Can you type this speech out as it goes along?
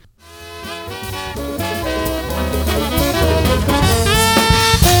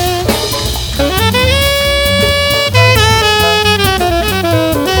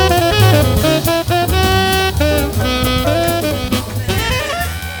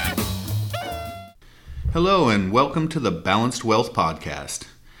Hello and welcome to the Balanced Wealth Podcast.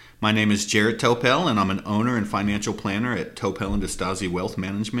 My name is Jarrett Topel and I'm an owner and financial planner at Topel & Destasi Wealth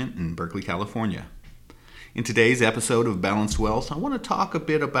Management in Berkeley, California. In today's episode of Balanced Wealth, I want to talk a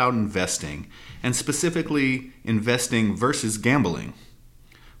bit about investing, and specifically investing versus gambling.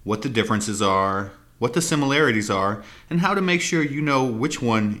 What the differences are, what the similarities are, and how to make sure you know which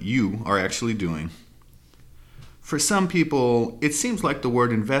one you are actually doing. For some people, it seems like the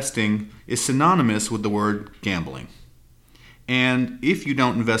word investing is synonymous with the word gambling. And if you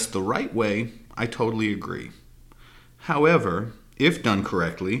don't invest the right way, I totally agree. However, if done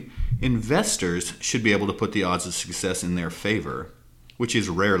correctly, investors should be able to put the odds of success in their favor, which is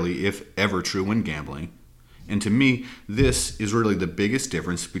rarely, if ever, true when gambling. And to me, this is really the biggest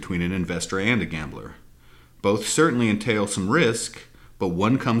difference between an investor and a gambler. Both certainly entail some risk, but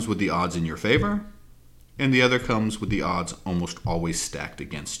one comes with the odds in your favor, and the other comes with the odds almost always stacked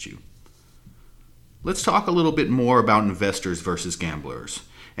against you. Let's talk a little bit more about investors versus gamblers,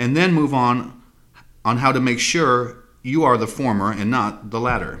 and then move on how to make sure you are the former and not the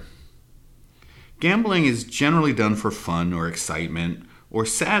latter. Gambling is generally done for fun or excitement, or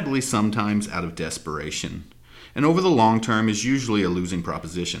sadly sometimes out of desperation, and over the long term is usually a losing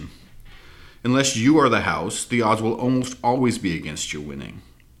proposition. Unless you are the house, the odds will almost always be against your winning.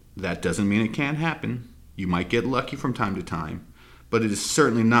 That doesn't mean it can't happen. You might get lucky from time to time, but it is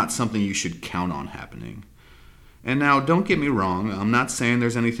certainly not something you should count on happening. And now, don't get me wrong, I'm not saying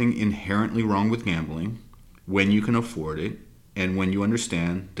there's anything inherently wrong with gambling when you can afford it and when you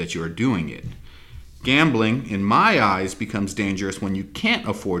understand that you are doing it. Gambling, in my eyes, becomes dangerous when you can't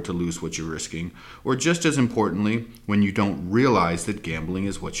afford to lose what you're risking, or just as importantly, when you don't realize that gambling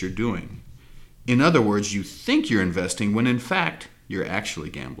is what you're doing. In other words, you think you're investing when in fact you're actually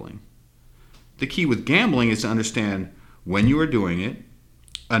gambling. The key with gambling is to understand when you are doing it,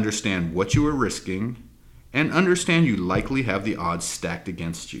 understand what you are risking, and understand you likely have the odds stacked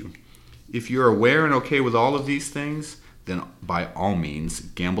against you. If you're aware and okay with all of these things, then by all means,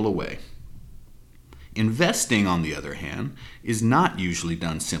 gamble away. Investing, on the other hand, is not usually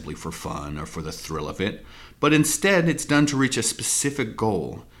done simply for fun or for the thrill of it, but instead it's done to reach a specific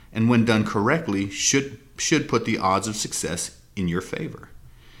goal, and when done correctly, should put the odds of success in your favor.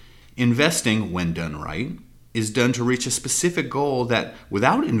 Investing, when done right, is done to reach a specific goal that,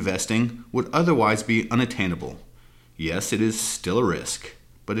 without investing, would otherwise be unattainable. Yes, it is still a risk,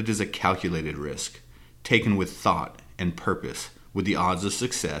 but it is a calculated risk, taken with thought and purpose, with the odds of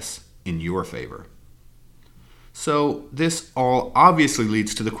success in your favor. So this all obviously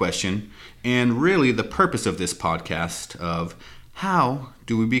leads to the question, and really the purpose of this podcast, of how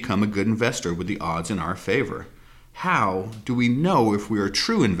do we become a good investor with the odds in our favor? How do we know if we are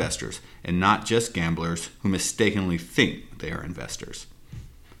true investors and not just gamblers who mistakenly think they are investors?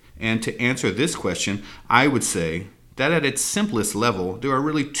 And to answer this question, I would say that at its simplest level, there are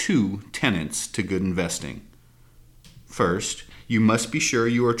really two tenets to good investing. First, you must be sure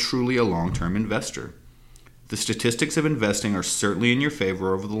you are truly a long-term investor. The statistics of investing are certainly in your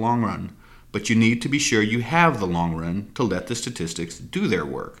favor over the long run, but you need to be sure you have the long run to let the statistics do their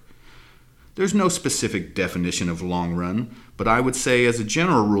work. There's no specific definition of long run, but I would say as a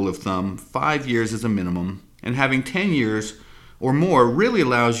general rule of thumb, 5 years is a minimum, and having 10 years or more really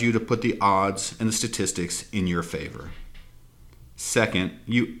allows you to put the odds and the statistics in your favor. Second,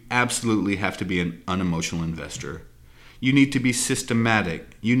 you absolutely have to be an unemotional investor. You need to be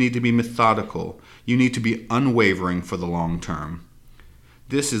systematic, you need to be methodical, you need to be unwavering for the long term.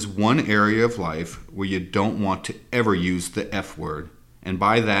 This is one area of life where you don't want to ever use the F word, and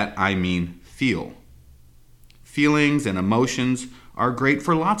by that I mean feel. Feelings and emotions are great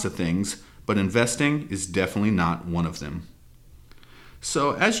for lots of things, but investing is definitely not one of them.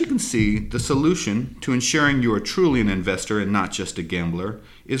 So as you can see, the solution to ensuring you are truly an investor and not just a gambler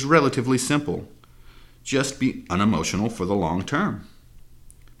is relatively simple. Just be unemotional for the long term.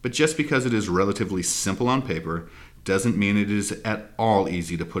 But just because it is relatively simple on paper doesn't mean it is at all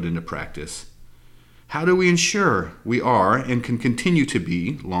easy to put into practice. How do we ensure we are and can continue to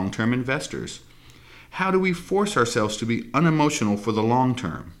be long-term investors? How do we force ourselves to be unemotional for the long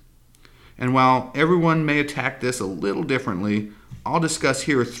term? And while everyone may attack this a little differently, I'll discuss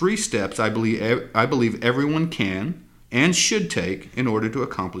here 3 steps I believe everyone can and should take in order to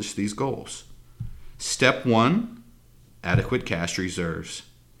accomplish these goals. Step 1, adequate cash reserves.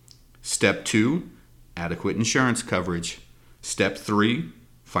 Step 2, adequate insurance coverage. Step 3,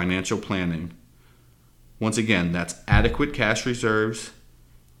 financial planning. Once again, that's adequate cash reserves,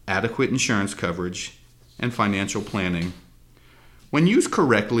 adequate insurance coverage, and financial planning. When used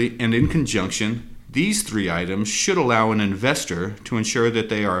correctly and in conjunction, These 3 items should allow an investor to ensure that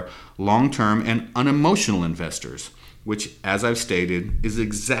they are long-term and unemotional investors, which, as I've stated, is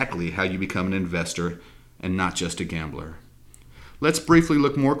exactly how you become an investor and not just a gambler. Let's briefly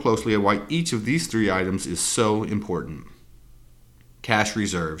look more closely at why each of these 3 items is so important. Cash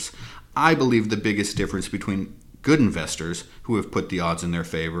reserves. I believe the biggest difference between good investors who have put the odds in their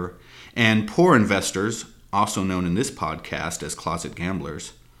favor and poor investors, also known in this podcast as closet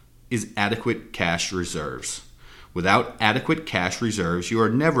gamblers, is adequate cash reserves. Without adequate cash reserves, you are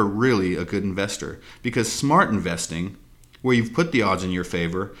never really a good investor, because smart investing, where you've put the odds in your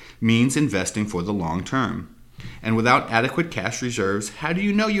favor, means investing for the long term. And without adequate cash reserves, how do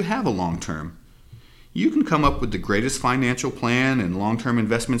you know you have a long term? You can come up with the greatest financial plan and long-term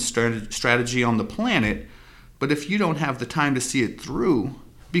investment strategy on the planet, but if you don't have the time to see it through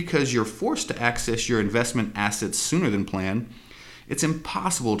because you're forced to access your investment assets sooner than planned, it's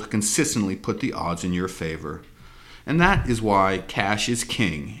impossible to consistently put the odds in your favor. And that is why cash is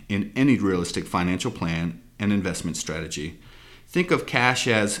king in any realistic financial plan and investment strategy. Think of cash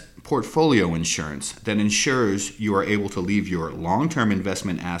as portfolio insurance that ensures you are able to leave your long-term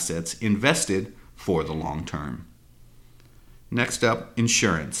investment assets invested for the long term. Next up,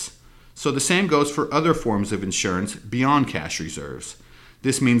 insurance. So the same goes for other forms of insurance beyond cash reserves.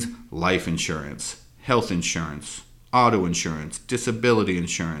 This means life insurance, health insurance, auto insurance, disability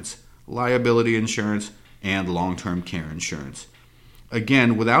insurance, liability insurance, and long-term care insurance.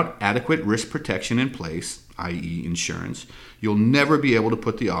 Again, without adequate risk protection in place, i.e. insurance, you'll never be able to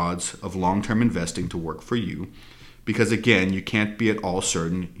put the odds of long-term investing to work for you, because again, you can't be at all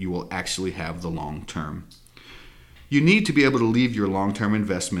certain you will actually have the long term. You need to be able to leave your long-term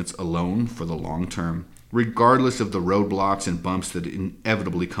investments alone for the long term, regardless of the roadblocks and bumps that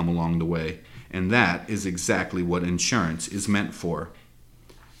inevitably come along the way. And that is exactly what insurance is meant for.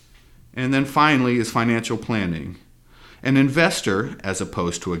 And then finally is financial planning. An investor, as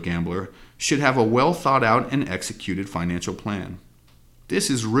opposed to a gambler, should have a well thought out and executed financial plan. This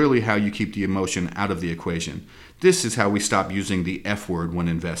is really how you keep the emotion out of the equation. This is how we stop using the F word when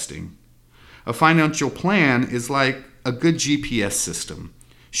investing. A financial plan is like a good GPS system,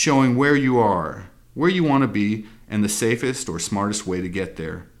 showing where you are, where you want to be, and the safest or smartest way to get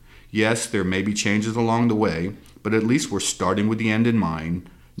there. Yes, there may be changes along the way, but at least we're starting with the end in mind,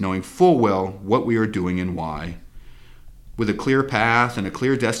 knowing full well what we are doing and why. With a clear path and a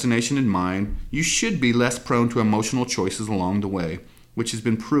clear destination in mind, you should be less prone to emotional choices along the way, which has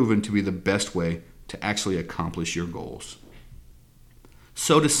been proven to be the best way to actually accomplish your goals.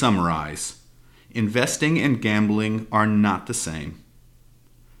 So to summarize, investing and gambling are not the same.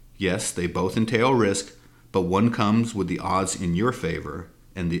 Yes, they both entail risk, but one comes with the odds in your favor,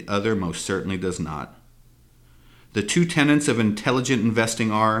 and the other most certainly does not. The 2 tenets of intelligent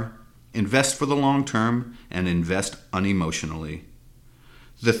investing are invest for the long term and invest unemotionally.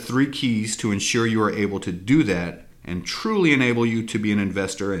 The 3 keys to ensure you are able to do that and truly enable you to be an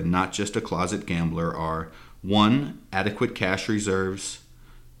investor and not just a closet gambler are 1. Adequate cash reserves,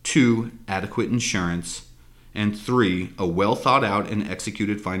 2. Adequate insurance, and 3. A well thought out and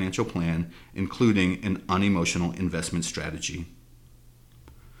executed financial plan, including an unemotional investment strategy.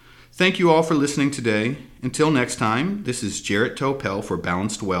 Thank you all for listening today. Until next time, this is Jarrett Topel for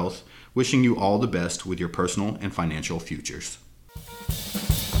Balanced Wealth, wishing you all the best with your personal and financial futures.